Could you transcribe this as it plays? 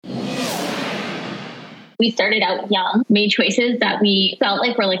we started out young, made choices that we felt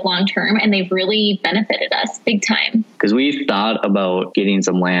like were like long-term, and they've really benefited us big time. Because we thought about getting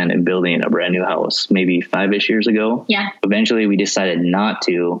some land and building a brand new house maybe 5-ish years ago. Yeah. Eventually we decided not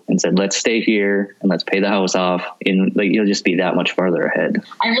to and said, let's stay here and let's pay the house off, and like you'll just be that much farther ahead.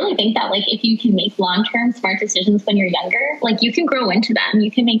 I really think that like if you can make long-term smart decisions when you're younger, like you can grow into them.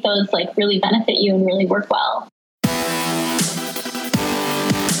 You can make those like really benefit you and really work well.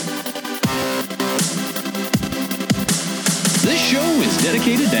 This show is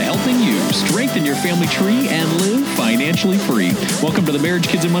dedicated to helping you strengthen your family tree and live financially free. Welcome to the Marriage,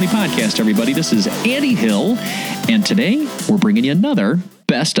 Kids, and Money podcast, everybody. This is Andy Hill, and today we're bringing you another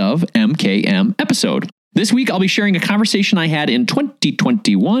Best of MKM episode. This week, I'll be sharing a conversation I had in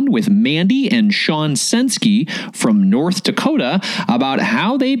 2021 with Mandy and Sean Senske from North Dakota about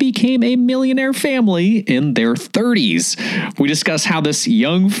how they became a millionaire family in their 30s. We discuss how this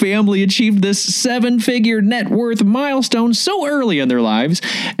young family achieved this 7-figure net worth milestone so early in their lives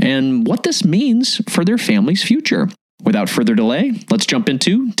and what this means for their family's future. Without further delay, let's jump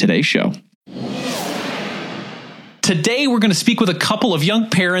into today's show. Today, we're going to speak with a couple of young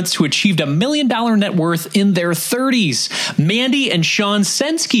parents who achieved $1 million net worth in their 30s. Mandy and Sean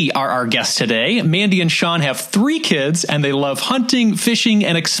Senske are our guests today. Mandy and Sean have 3 kids, and they love hunting, fishing,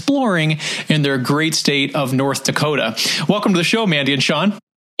 and exploring in their great state of North Dakota. Welcome to the show, Mandy and Sean.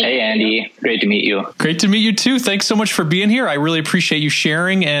 Hey, Andy. Great to meet you. Great to meet you, too. Thanks so much for being here. I really appreciate you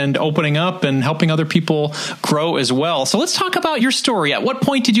sharing and opening up and helping other people grow as well. So let's talk about your story. At what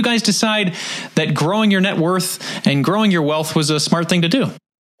point did you guys decide that growing your net worth and growing your wealth was a smart thing to do?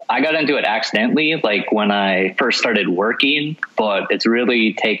 I got into it accidentally, like when I first started working, but it's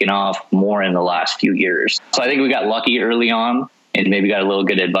really taken off more in the last few years. So I think we got lucky early on and maybe got a little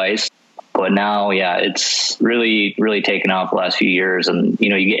good advice. But now, yeah, it's really, really taken off the last few years. And, you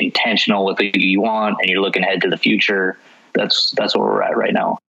know, you get intentional with what you want and you're looking ahead to the future. That's where we're at right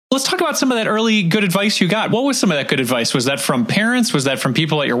now. Let's talk about some of that early good advice you got. What was some of that good advice? Was that from parents? Was that from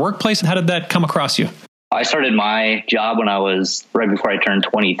people at your workplace? How did that come across you? I started my job when I was right before I turned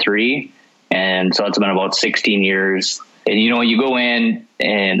 23. And so it's been about 16 years. And, you know, you go in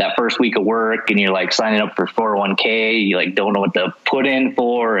and that first week of work and you're like signing up for 401k, you like don't know what to put in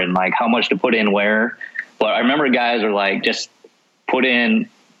for and like how much to put in where. But I remember guys are like, just put in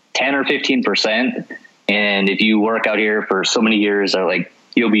 10 or 15%. And if you work out here for so many years, they're like,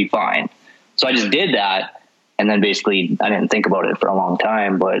 you'll be fine. So I just did that. And then basically I didn't think about it for a long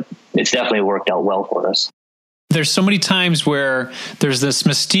time, but it's definitely worked out well for us. There's so many times where there's this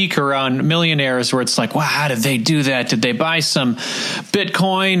mystique around millionaires where it's like, wow, how did they do that? Did they buy some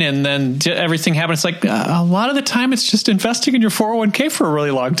Bitcoin and then everything happened? It's like a lot of the time it's just investing in your 401k for a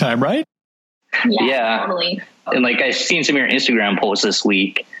really long time, right? Yeah, totally. And like I've seen some of your Instagram posts this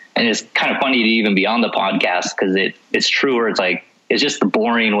week and it's kind of funny to even be on the podcast because it's true where it's like, it's just the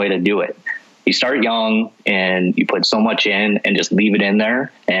boring way to do it. You start young and you put so much in and just leave it in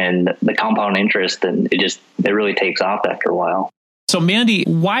there and the compound interest and it really takes off after a while. So Mandy,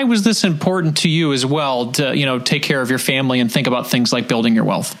 why was this important to you as well to, you know, take care of your family and think about things like building your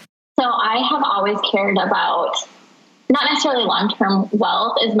wealth? So I have always cared about not necessarily long-term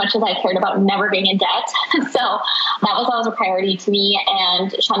wealth as much as I cared about never being in debt. So that was always a priority to me.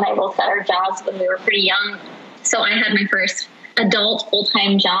 And Sean and I both got our jobs when we were pretty young. So I had my first adult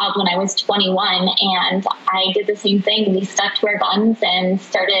full-time job when I was 21, and I did the same thing. We stuck to our guns and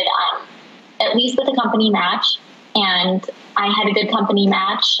started at least with a company match, and I had a good company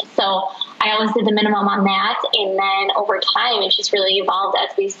match, so I always did the minimum on that. And then over time it just really evolved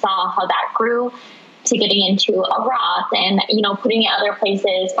as we saw how that grew to getting into a Roth and, you know, putting it other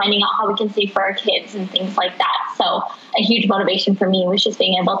places, finding out how we can save for our kids and things like that. So a huge motivation for me was just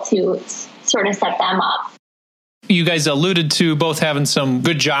being able to sort of set them up. You guys alluded to both having some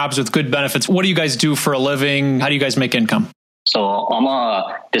good jobs with good benefits. What do you guys do for a living? How do you guys make income? So I'm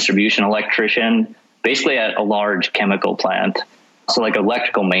a distribution electrician, basically at a large chemical plant. So like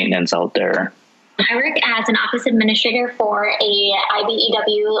electrical maintenance out there. I work as an office administrator for a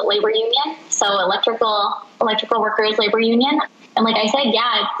IBEW labor union. So electrical workers labor union. And like I said,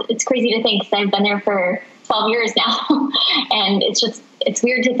 yeah, it's crazy to think because I've been there for 12 years now. And it's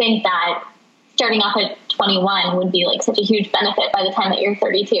weird to think that starting off at 21 would be like such a huge benefit by the time that you're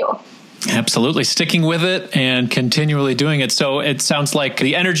 32. Absolutely. Sticking with it and continually doing it. So it sounds like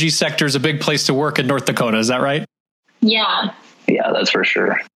the energy sector is a big place to work in North Dakota. Is that right? Yeah. Yeah, that's for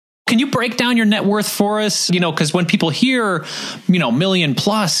sure. Can you break down your net worth for us? You know, because when people hear, you know, million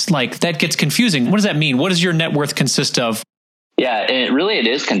plus, like that gets confusing. What does that mean? What does your net worth consist of? Yeah, it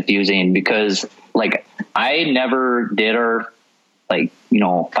is confusing because like I never did our like, you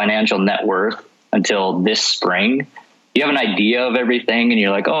know, financial net worth until this spring. You have an idea of everything and you're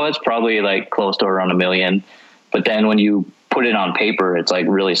like, oh, it's probably like close to around $1 million. But then when you put it on paper, it's like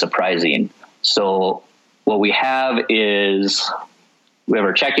really surprising. So what we have is we have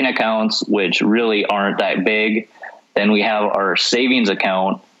our checking accounts, which really aren't that big. Then we have our savings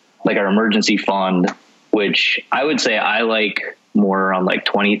account, like our emergency fund, which I would say I like more around like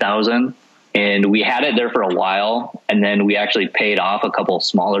 20,000. And we had it there for a while. And then we actually paid off a couple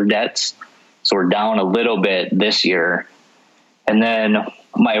smaller debts. So we're down a little bit this year. And then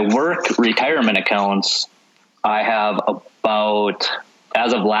my work retirement accounts, I have about,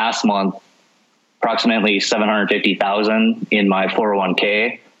 as of last month, approximately 750,000 in my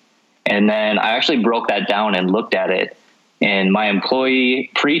 401k. And then I actually broke that down and looked at it. And my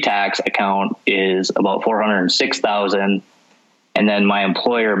employee pre-tax account is about 406,000. And then my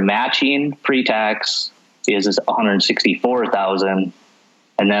employer matching pre-tax is 164,000.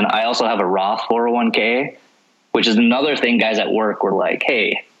 And then I also have a Roth 401k, which is another thing guys at work were like,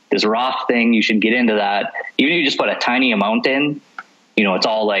 hey, this Roth thing, you should get into that. Even if you just put a tiny amount in, you know, it's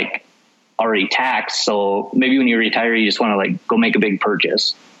all like already taxed. So maybe when you retire, you just want to like go make a big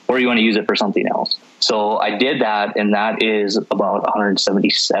purchase, or you want to use it for something else. So I did that, and that is about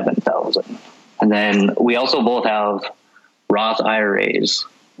 177,000. And then we also both have Roth IRAs,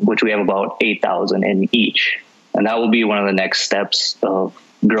 which we have about 8,000 in each. And that will be one of the next steps of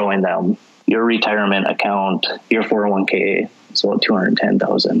growing them. Your retirement account, your 401k, is about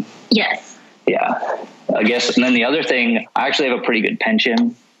 210,000. Yes. Yeah, I guess. And then the other thing, I actually have a pretty good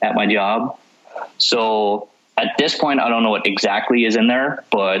pension at my job. So at this point, I don't know what exactly is in there,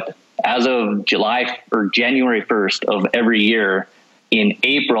 but as of July or January 1st of every year, in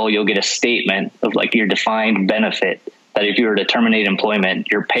April, you'll get a statement of like your defined benefit that if you were to terminate employment,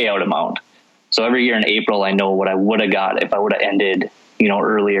 your payout amount. So every year in April, I know what I would have got if I would have ended, you know,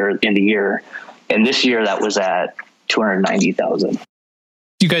 earlier in the year. And this year that was at 290,000.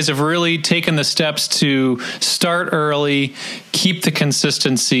 You guys have really taken the steps to start early, keep the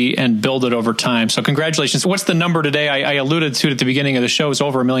consistency, and build it over time. So congratulations. What's the number today? I alluded to it at the beginning of the show. It's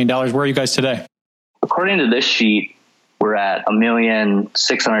over $1 million. Where are you guys today? According to this sheet, we're at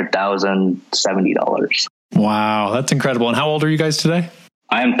 $1,600,070. Wow, that's incredible. And how old are you guys today?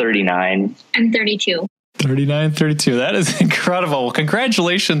 I am 39. I'm 32. 39, 32. That is incredible. Well,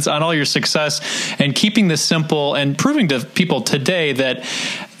 congratulations on all your success and keeping this simple and proving to people today that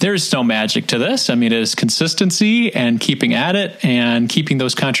there's no magic to this. I mean, it is consistency and keeping at it and keeping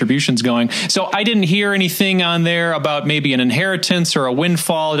those contributions going. So I didn't hear anything on there about maybe an inheritance or a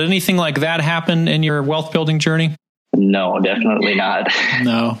windfall. Did anything like that happen in your wealth building journey? No, definitely not.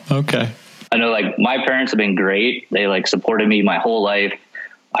 No. Okay. I know like my parents have been great. They like supported me my whole life.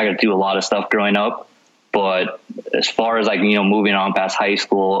 I got to do a lot of stuff growing up. But as far as like, you know, moving on past high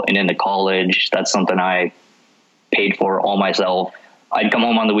school and into college, that's something I paid for all myself. I'd come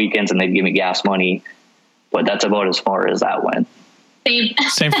home on the weekends and they'd give me gas money, but that's about as far as that went.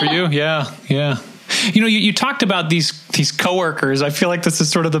 Same for you. Yeah. Yeah. You know, you talked about these coworkers. I feel like this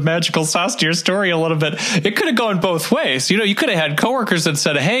is sort of the magical sauce to your story a little bit. It could have gone both ways. You know, you could have had coworkers that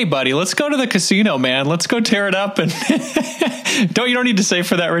said, "Hey, buddy, let's go to the casino, man. Let's go tear it up." And you don't need to save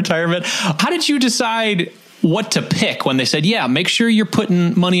for that retirement. How did you decide what to pick when they said, "Yeah, make sure you're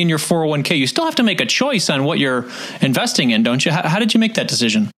putting money in your 401k"? You still have to make a choice on what you're investing in, don't you? How did you make that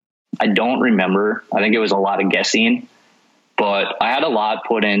decision? I don't remember. I think it was a lot of guessing. But I had a lot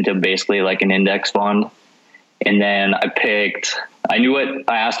put into basically like an index fund. And then I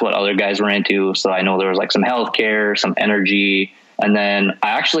asked what other guys were into. So I know there was like some healthcare, some energy. And then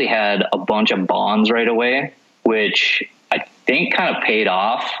I actually had a bunch of bonds right away, which I think kind of paid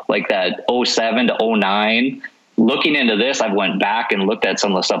off like that 07 to 09. Looking into this, I went back and looked at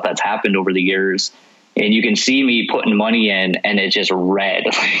some of the stuff that's happened over the years. And you can see me putting money in and it's just red.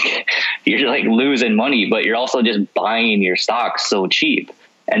 Like you're like losing money, but you're also just buying your stocks so cheap.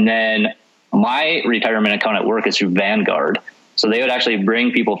 And then my retirement account at work is through Vanguard. So they would actually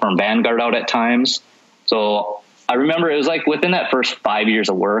bring people from Vanguard out at times. So I remember it was like within that first 5 years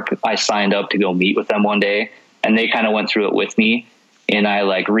of work, I signed up to go meet with them one day and they kind of went through it with me. And I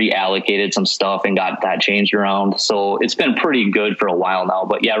like reallocated some stuff and got that changed around. So it's been pretty good for a while now.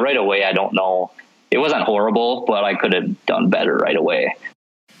 But yeah, right away, I don't know. It wasn't horrible, but I could have done better right away.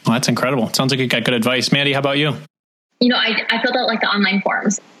 Well, that's incredible. It sounds like you got good advice. Mandy, how about you? You know, I filled out like the online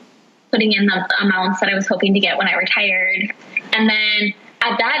forms, putting in the amounts that I was hoping to get when I retired. And then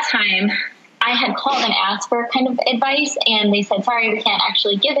at that time, I had called and asked for kind of advice. And they said, sorry, we can't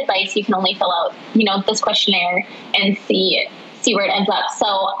actually give advice. You can only fill out, you know, this questionnaire and see where it ends up.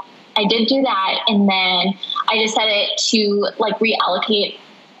 So I did do that. And then I decided to like reallocate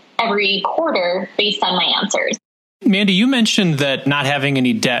every quarter based on my answers. Mandy, you mentioned that not having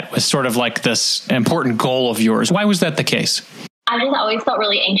any debt was sort of like this important goal of yours. Why was that the case? I just always felt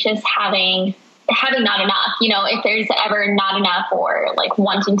really anxious having not enough, if there's ever not enough or like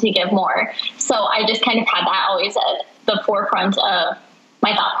wanting to give more. So I just kind of had that always at the forefront of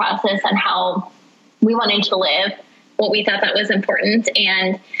my thought process on how we wanted to live, what we thought that was important.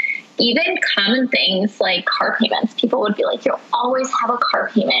 And even common things like car payments, people would be like, you'll always have a car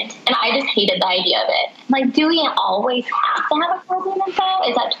payment. And I just hated the idea of it. Like, do we always have to have a car payment though?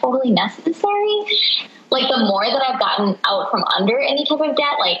 Is that totally necessary? Like, the more that I've gotten out from under any type of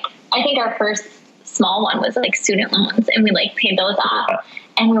debt, like, I think our first small one was like student loans, and we like paid those off,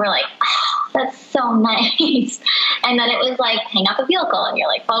 and we were like, oh, that's so nice. And then it was like paying off a vehicle, and you're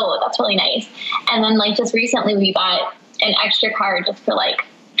like, oh, that's really nice. And then like just recently we bought an extra car just for like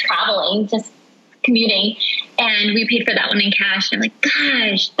traveling, just commuting, and we paid for that one in cash. And I'm like,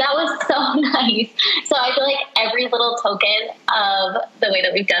 gosh, that was so nice. So I feel like every little token of the way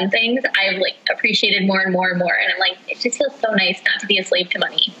that we've done things, I've like appreciated more and more and more. And I'm like, it just feels so nice not to be a slave to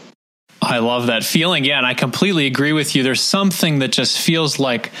money. I love that feeling. Yeah, and I completely agree with you. There's something that just feels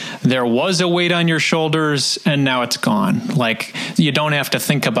like there was a weight on your shoulders and now it's gone. Like you don't have to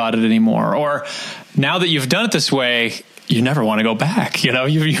think about it anymore. Or now that you've done it this way, you never want to go back.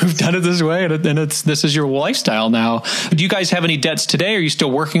 You've done it this way, and this is your lifestyle now. Do you guys have any debts today? Are you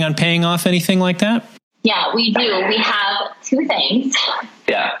still working on paying off anything like that? Yeah, we do. We have two things.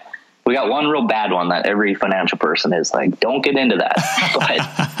 Yeah. We got one real bad one that every financial person is like, don't get into that.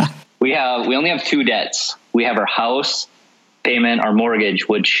 But we only have two debts. We have our house payment, our mortgage,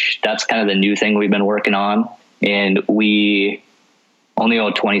 which that's kind of the new thing we've been working on. And we only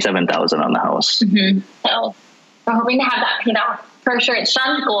owe $27,000 on the house. Mm-hmm. So we're hoping to have that paid off for sure.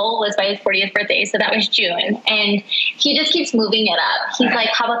 Sean's goal was by his 40th birthday. So that was June. And he just keeps moving it up. He's like,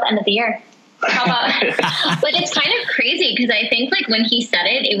 how about the end of the year? How about, but it's kind of crazy because I think like when he said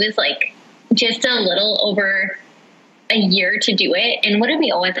it, it was like just a little over a year to do it. And what did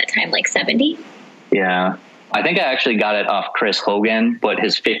we owe at that time? Like 70? Yeah. I think I actually got it off Chris Hogan, but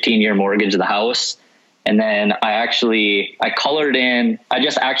his 15-year mortgage of the house. And then I colored in, I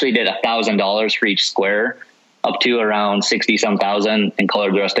just actually did $1,000 for each square up to around 60-some thousand and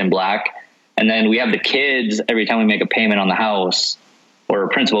colored the rest in black. And then we have the kids, every time we make a payment on the house or a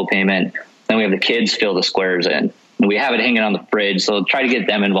principal payment, then we have the kids fill the squares in. And we have it hanging on the fridge. So try to get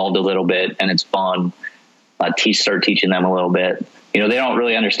them involved a little bit, and it's fun. Start teaching them a little bit. They don't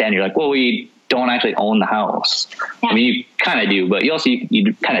really understand. You're like, well, we don't actually own the house. Yeah. I mean, you kind of do, but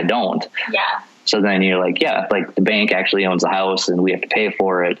you kind of don't. Yeah. So then you're like, yeah, like the bank actually owns the house and we have to pay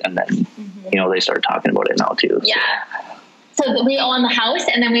for it. And then, they start talking about it now too. Yeah. So we own the house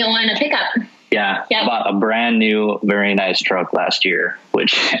and then we own a pickup. Yeah. Yep. Bought a brand new, very nice truck last year,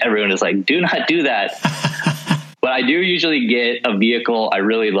 which everyone is like, do not do that. But I do usually get a vehicle I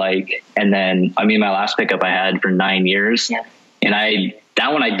really like. And then, my last pickup I had for 9 years. Yeah. And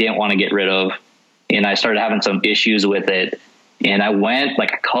that one I didn't want to get rid of. And I started having some issues with it. And I went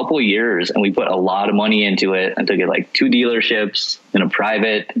like a couple years and we put a lot of money into it. I took it like 2 dealerships in a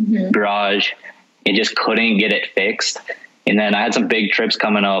private garage and just couldn't get it fixed. And then I had some big trips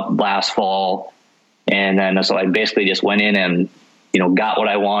coming up last fall. And then so I basically just went in and, got what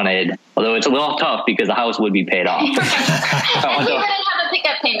I wanted. Although it's a little tough because the house would be paid off. And we wouldn't have a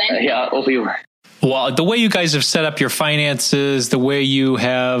pickup payment. Yeah, we were. Well, the way you guys have set up your finances, the way you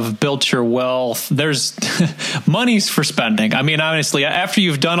have built your wealth, there's money's for spending. Honestly, after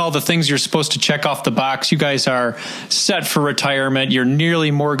you've done all the things you're supposed to check off the box, you guys are set for retirement. You're nearly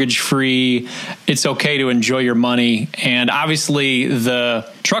mortgage free. It's okay to enjoy your money. And obviously the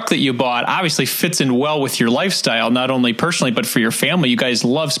truck that you bought obviously fits in well with your lifestyle, not only personally, but for your family. You guys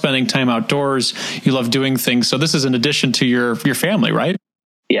love spending time outdoors. You love doing things. So this is an addition to your family, right?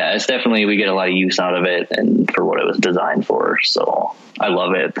 Yeah, it's definitely, we get a lot of use out of it and for what it was designed for. So I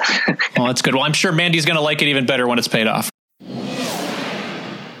love it. Well, that's good. Well, I'm sure Mandy's going to like it even better when it's paid off.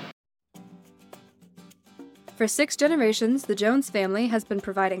 For 6 generations, the Jones family has been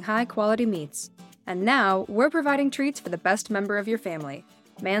providing high-quality meats. And now, we're providing treats for the best member of your family,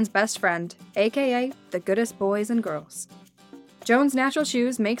 man's best friend, a.k.a. the goodest boys and girls. Jones Natural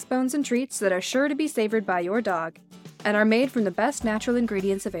Chews makes bones and treats that are sure to be savored by your dog, and are made from the best natural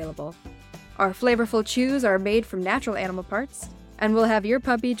ingredients available. Our flavorful chews are made from natural animal parts, and will have your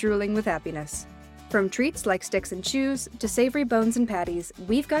puppy drooling with happiness. From treats like sticks and chews to savory bones and patties,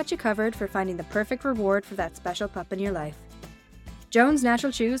 we've got you covered for finding the perfect reward for that special pup in your life. Jones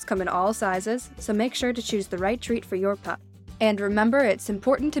Natural Chews come in all sizes, so make sure to choose the right treat for your pup. And remember, it's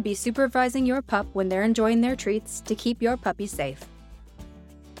important to be supervising your pup when they're enjoying their treats to keep your puppy safe.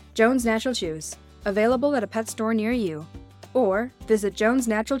 Jones Natural Chews, available at a pet store near you. Or visit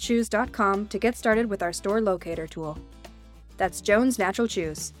jonesnaturalchews.com to get started with our store locator tool. That's Jones Natural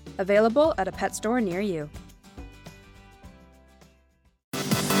Chews, available at a pet store near you.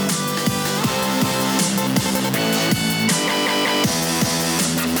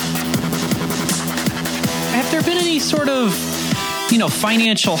 Have there been any sort of,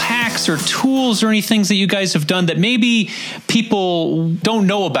 financial hacks or tools or any things that you guys have done that maybe people don't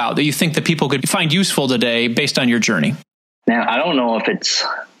know about that you think that people could find useful today based on your journey? Now, I don't know if it's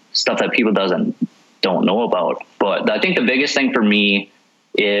stuff that people don't know about, but I think the biggest thing for me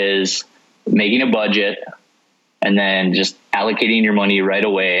is making a budget and then just allocating your money right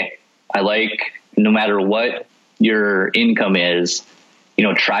away. I like, no matter what your income is,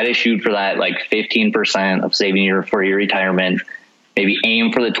 try to shoot for that like 15% of saving for your retirement. Maybe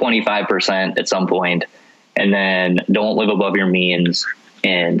aim for the 25% at some point, and then don't live above your means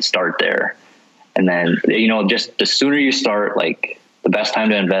and start there. And then, just the sooner you start, like the best time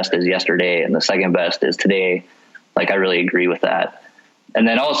to invest is yesterday and the second best is today. Like, I really agree with that. And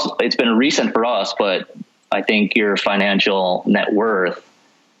then also, it's been recent for us, but I think your financial net worth,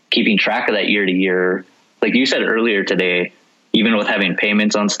 keeping track of that year to year, like you said earlier today, even with having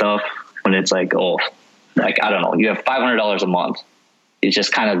payments on stuff, when it's like, I don't know, you have $500 a month. It's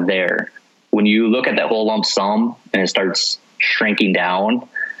just kind of there. When you look at that whole lump sum and it starts shrinking down,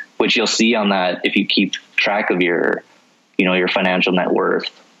 which you'll see on that if you keep track of your financial net worth.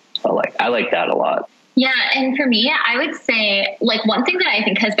 I like that a lot. Yeah. And for me, I would say like one thing that I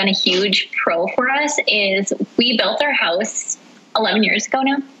think has been a huge pro for us is we built our house 11 years ago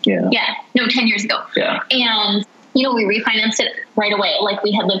now. Yeah. Yeah. No, 10 years ago. Yeah. And we refinanced it right away. Like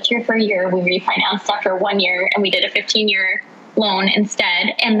we had lived here for a year. We refinanced after 1 year and we did a 15-year loan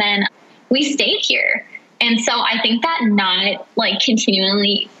instead. And then we stayed here. And so I think that not like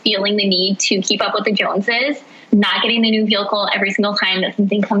continually feeling the need to keep up with the Joneses, not getting the new vehicle every single time that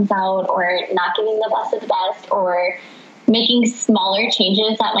something comes out, or not getting the best of the best, or making smaller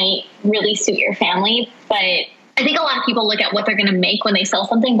changes that might really suit your family. But I think a lot of people look at what they're going to make when they sell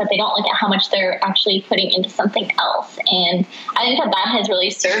something, but they don't look at how much they're actually putting into something else. And I think that has really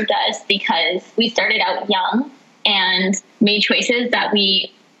served us because we started out young and made choices that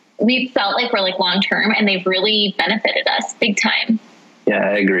we felt like were like long-term, and they've really benefited us big time. Yeah,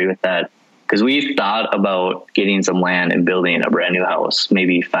 I agree with that. Because we thought about getting some land and building a brand new house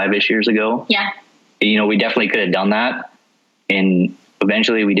maybe 5-ish years ago. Yeah. We definitely could have done that. And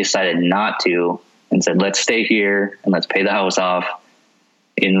eventually we decided not to and said, let's stay here and let's pay the house off.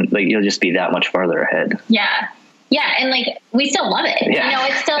 And like, you'll just be that much farther ahead. Yeah. Yeah. And like, we still love it. Yeah.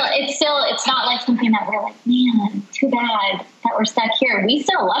 It's not like something that we're like, man, too bad that we're stuck here. We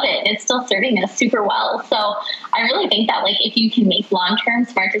still love it. It's still serving us super well. So I really think that like, if you can make long-term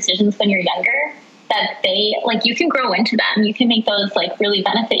smart decisions when you're younger, that you can grow into them. You can make those like really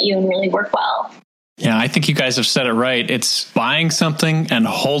benefit you and really work well. Yeah, I think you guys have said it right. It's buying something and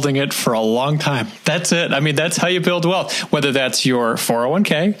holding it for a long time. That's it. I mean, that's how you build wealth, whether that's your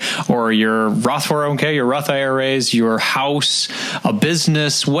 401k or your Roth 401k, your Roth IRAs, your house, a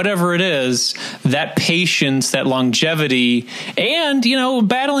business, whatever it is, that patience, that longevity, and,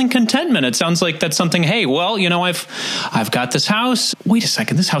 battling contentment. It sounds like that's something, hey, well, I've got this house. Wait a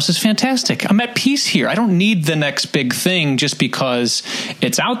second, this house is fantastic. I'm at peace here. I don't need the next big thing just because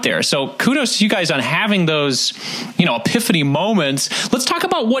it's out there. So kudos to you guys on having those, epiphany moments. Let's talk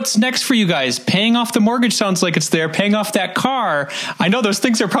about what's next for you guys. Paying off the mortgage sounds like it's there. Paying off that car. I know those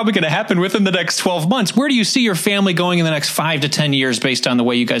things are probably going to happen within the next 12 months. Where do you see your family going in the next 5 to 10 years based on the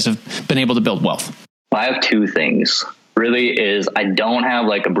way you guys have been able to build wealth? I have two things. Really is I don't have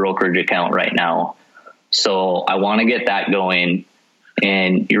like a brokerage account right now. So I want to get that going.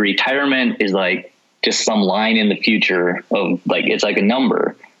 And your retirement is like just some line in the future of like, it's like a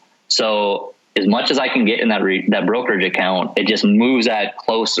number. So as much as I can get in that brokerage account, it just moves that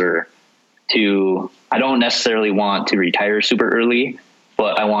closer to, I don't necessarily want to retire super early,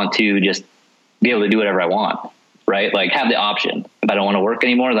 but I want to just be able to do whatever I want, right? Like have the option. If I don't want to work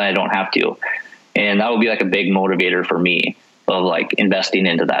anymore, then I don't have to. And that would be like a big motivator for me of like investing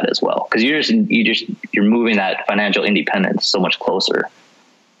into that as well. Cause you're moving that financial independence so much closer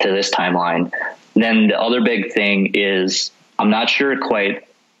to this timeline. Then the other big thing is I'm not sure quite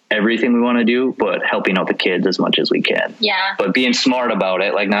everything we want to do, but helping out the kids as much as we can. Yeah. But being smart about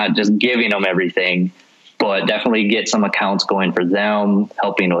it, like not just giving them everything, but definitely get some accounts going for them,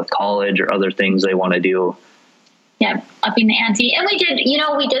 helping with college or other things they want to do. Yeah. Upping the ante. And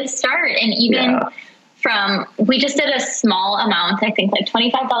we did start, and even we just did a small amount, I think like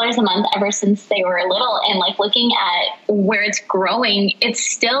 $25 a month ever since they were little. And like looking at where it's growing, it's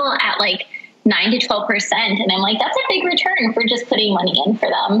still at like 9 to 12%. And I'm like, that's a big return for just putting money in for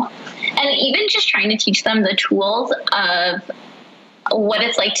them. And even just trying to teach them the tools of what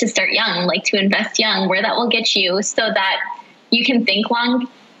it's like to start young, like to invest young, where that will get you so that you can think long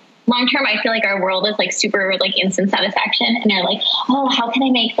term. I feel like our world is like super like instant satisfaction, and they're like, oh, how can I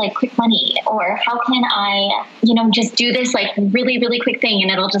make like quick money, or how can I, just do this like really, really quick thing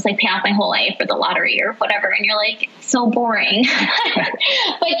and it'll just like pay off my whole life, or the lottery or whatever. And you're like, so boring.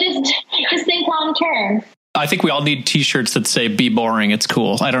 But just think long term. I think we all need t-shirts that say "Be boring, it's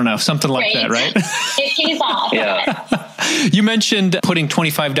cool." I don't know, something like that, right? It pays off. Yeah. You mentioned putting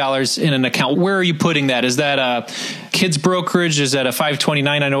 $25 in an account. Where are you putting that? Is that a kids brokerage? Is that a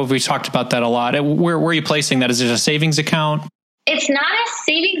 529? I know we talked about that a lot. Where are you placing that? Is it a savings account? It's not a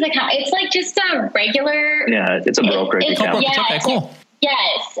savings account. It's like just a regular. Yeah, it's a brokerage account. Yeah, okay, cool.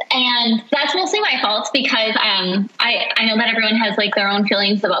 Yes. And that's mostly my fault because I know that everyone has like their own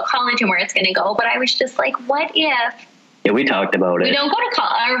feelings about college and where it's going to go. But I was just like, what if? Yeah, we talked about it. We don't go to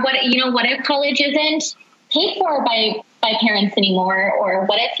college, or what if college isn't paid for by parents anymore? Or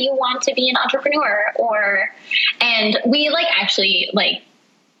what if you want to be an entrepreneur? And we like actually like,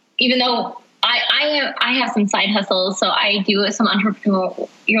 even though I have some side hustles, so I do some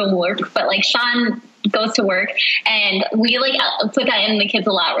entrepreneurial work, but like Sean goes to work, and we like put that in the kids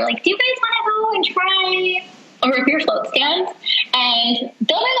a lot. We're like, do you guys want to go and try a root beer float stand? And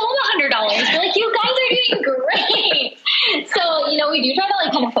they'll bring home $100. We're like, you guys are doing great. So, we do try to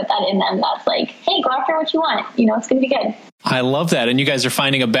like kind of put that in them. That's like, hey, go after what you want. It's going to be good. I love that. And you guys are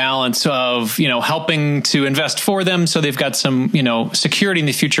finding a balance of, helping to invest for them so they've got some, security in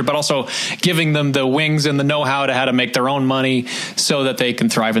the future, but also giving them the wings and the know-how to how to make their own money so that they can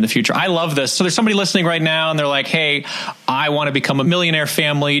thrive in the future. I love this. So there's somebody listening right now and they're like, hey, I want to become a millionaire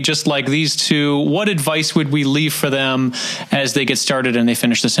family just like these two. What advice would we leave for them as they get started and they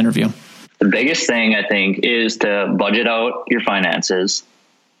finish this interview? The biggest thing, I think, is to budget out your finances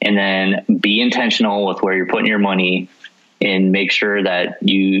and then be intentional with where you're putting your money, and make sure that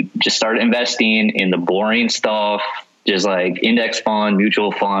you just start investing in the boring stuff, just like index fund,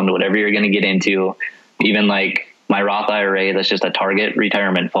 mutual fund, whatever you're going to get into. Even like my Roth IRA, that's just a target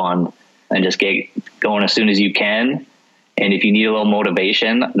retirement fund, and just get going as soon as you can. And if you need a little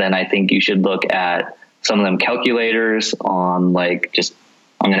motivation, then I think you should look at some of them calculators on like, just,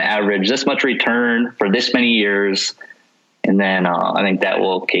 I'm going to average this much return for this many years. And then I think that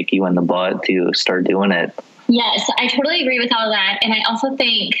will kick you in the butt to start doing it. Yes, I totally agree with all of that. And I also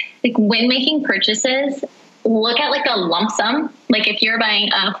think like when making purchases, look at like a lump sum. Like if you're buying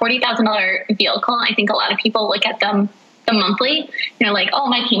a $40,000 vehicle, I think a lot of people look at them the monthly. They're like, oh,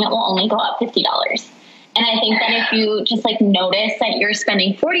 my payment will only go up $50. And I think that if you just like notice that you're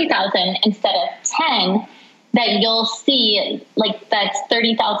spending $40,000 instead of $10,000, that you'll see like that's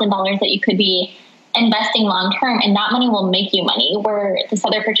 $30,000 that you could be investing long term, and that money will make you money, where this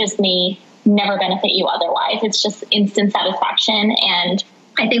other purchase may never benefit you otherwise. It's just instant satisfaction. And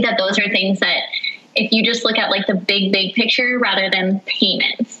I think that those are things that if you just look at like the big picture rather than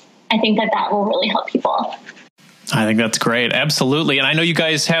payments, I think that will really help people. I think that's great. Absolutely. And I know you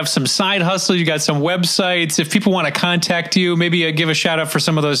guys have some side hustles. You got some websites. If people want to contact you, maybe give a shout out for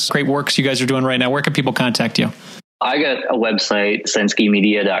some of those great works you guys are doing right now. Where can people contact you? I got a website,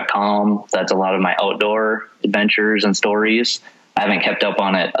 SenskeMedia.com. That's a lot of my outdoor adventures and stories. I haven't kept up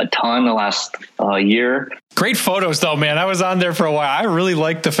on it a ton the last year. Great photos though, man. I was on there for a while. I really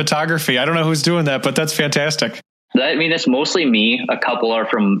like the photography. I don't know who's doing that, but that's fantastic. It's mostly me. A couple are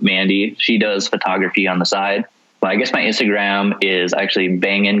from Mandy. She does photography on the side. But I guess my Instagram is actually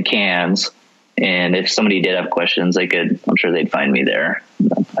banging cans. And if somebody did have questions, I'm sure they'd find me there.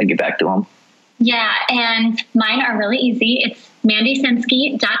 I'd get back to them. Yeah. And mine are really easy. It's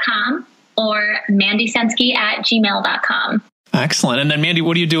mandysenske.com or mandysenske@gmail.com. Excellent. And then Mandy,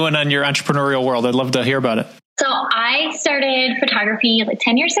 what are you doing on your entrepreneurial world? I'd love to hear about it. So I started photography like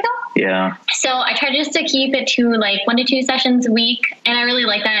 10 years ago. Yeah. So I try just to keep it to like 1 to 2 sessions a week. And I really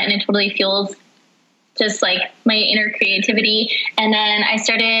like that. And it totally fuels just like my inner creativity. And then I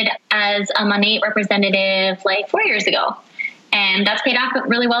started as a Money 8 representative like 4 years ago. And that's paid off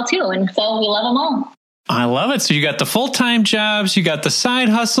really well too. And so we love them all. I love it. So you got the full-time jobs, you got the side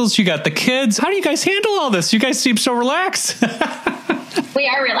hustles, you got the kids. How do you guys handle all this? You guys seem so relaxed. We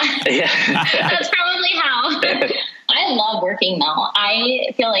are relaxed. Yeah. That's probably how. I love working though.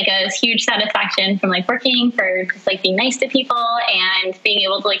 I feel like a huge satisfaction from like working, for just like being nice to people and being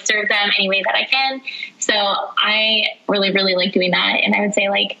able to like serve them any way that I can. So I really, really like doing that. And I would say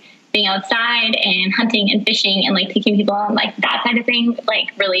like being outside and hunting and fishing and like taking people on like that side of things,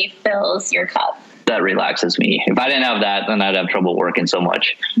 like really fills your cup. That relaxes me. If I didn't have that, then I'd have trouble working so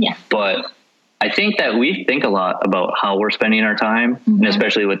much. Yeah. But I think that we think a lot about how we're spending our time, and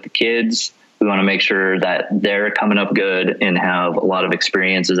especially with the kids, we want to make sure that they're coming up good and have a lot of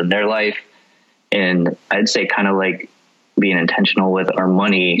experiences in their life. And I'd say kind of like being intentional with our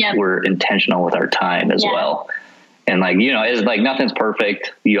money, we're intentional with our time as well. And like, you know, it's like nothing's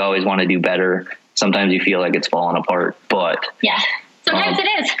perfect. You always want to do better. Sometimes you feel like it's falling apart, but sometimes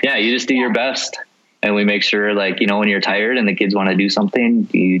it is. Yeah, you just do your best. And we make sure, like, you know, when you're tired and the kids want to do something,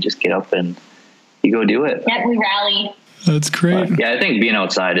 you just get up and you go do it. Yeah, we rally. That's great. But yeah, I think being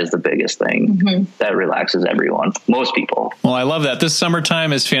outside is the biggest thing that relaxes everyone, most people. Well, I love that. This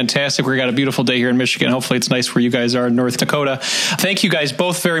summertime is fantastic. We've got a beautiful day here in Michigan. Hopefully it's nice where you guys are in North Dakota. Thank you guys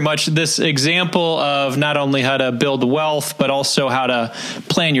both very much. This example of not only how to build wealth, but also how to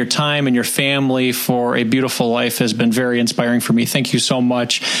plan your time and your family for a beautiful life has been very inspiring for me. Thank you so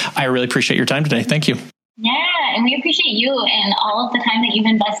much. I really appreciate your time today. Thank you. Yeah, and we appreciate you and all of the time that you've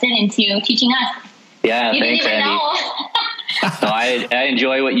invested into teaching us. Yeah, thanks, Andy. So I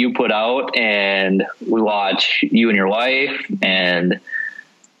enjoy what you put out, and we watch you and your wife, and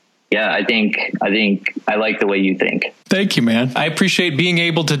yeah, I think I like the way you think. Thank you, man. I appreciate being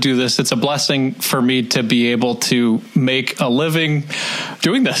able to do this. It's a blessing for me to be able to make a living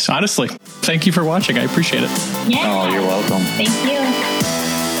doing this, honestly. Thank you for watching. I appreciate it. Yeah. Oh, you're welcome. Thank you.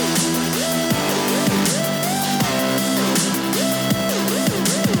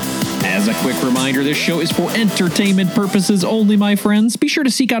 As a quick reminder, this show is for entertainment purposes only, my friends. Be sure to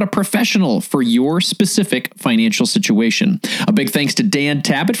seek out a professional for your specific financial situation. A big thanks to Dan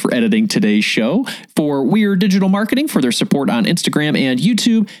Tabbitt for editing today's show, for Weird Digital Marketing for their support on Instagram and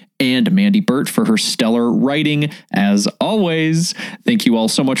YouTube, and Mandy Burt for her stellar writing. As always, thank you all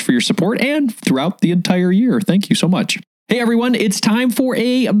so much for your support and throughout the entire year. Thank you so much. Hey, everyone, it's time for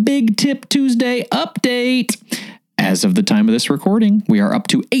a Big Tip Tuesday update. As of the time of this recording, we are up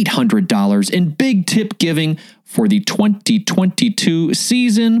to $800 in big tip giving for the 2022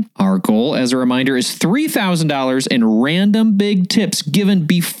 season. Our goal, as a reminder, is $3,000 in random big tips given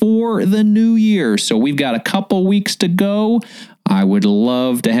before the new year. So we've got a couple weeks to go. I would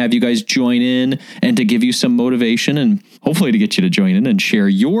love to have you guys join in and to give you some motivation and hopefully to get you to join in and share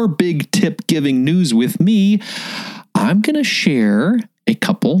your big tip giving news with me. I'm going to share a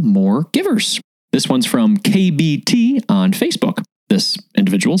couple more givers. This one's from KBT on Facebook. This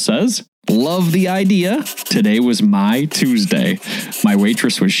individual says, "Love the idea. Today was my Tuesday. My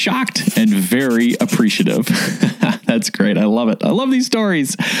waitress was shocked and very appreciative." That's great. I love it. I love these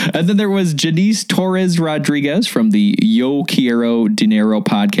stories. And then there was Janice Torres Rodriguez from the Yo Quiero Dinero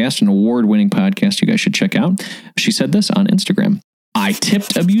podcast, an award-winning podcast you guys should check out. She said this on Instagram. "I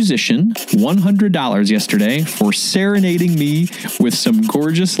tipped a musician $100 yesterday for serenading me with some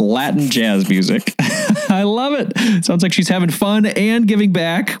gorgeous Latin jazz music." I love it. Sounds like she's having fun and giving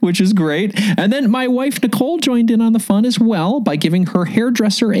back, which is great. And then my wife, Nicole, joined in on the fun as well by giving her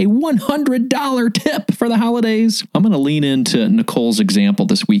hairdresser a $100 tip for the holidays. I'm going to lean into Nicole's example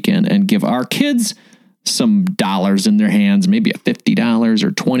this weekend and give our kids some dollars in their hands, maybe a $50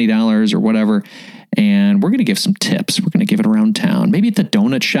 or $20 or whatever. And we're going to give some tips. We're going to give it around town, maybe at the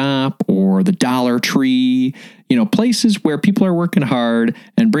donut shop or the Dollar Tree, places where people are working hard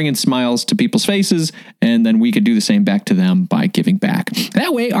and bringing smiles to people's faces. And then we could do the same back to them by giving back.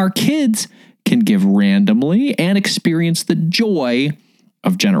 That way our kids can give randomly and experience the joy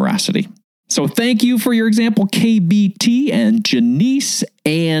of generosity. So thank you for your example, KBT and Janice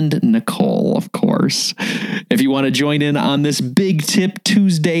and Nicole, of course. If you want to join in on this Big Tip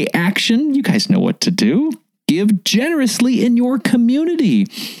Tuesday action, you guys know what to do. Give generously in your community.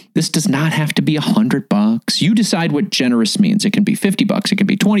 This does not have to be $100. You decide what generous means. It can be $50. It can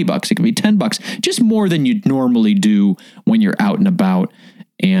be $20. It can be $10. Just more than you'd normally do when you're out and about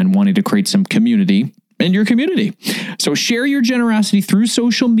and wanting to create some community in your community. So share your generosity through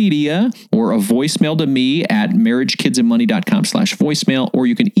social media or a voicemail to me at marriagekidsandmoney.com/voicemail, or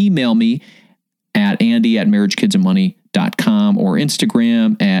you can email me at andy@marriagekidsandmoney.com or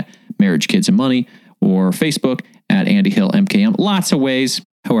Instagram at marriagekidsandmoney or Facebook at Andy Hill MKM. Lots of ways.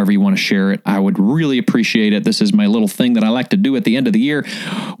 However you want to share it, I would really appreciate it. This is my little thing that I like to do at the end of the year,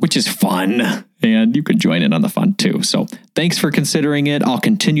 which is fun. And you can join in on the fun too. So thanks for considering it. I'll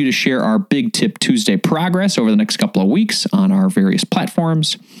continue to share our Big Tip Tuesday progress over the next couple of weeks on our various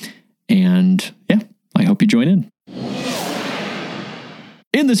platforms. And yeah, I hope you join in.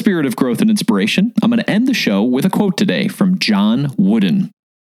 In the spirit of growth and inspiration, I'm going to end the show with a quote today from John Wooden.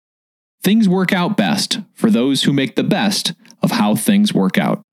 "Things work out best for those who make the best of how things work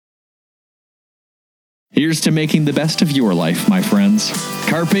out." Here's to making the best of your life, my friends.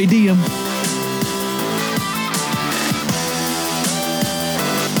 Carpe diem.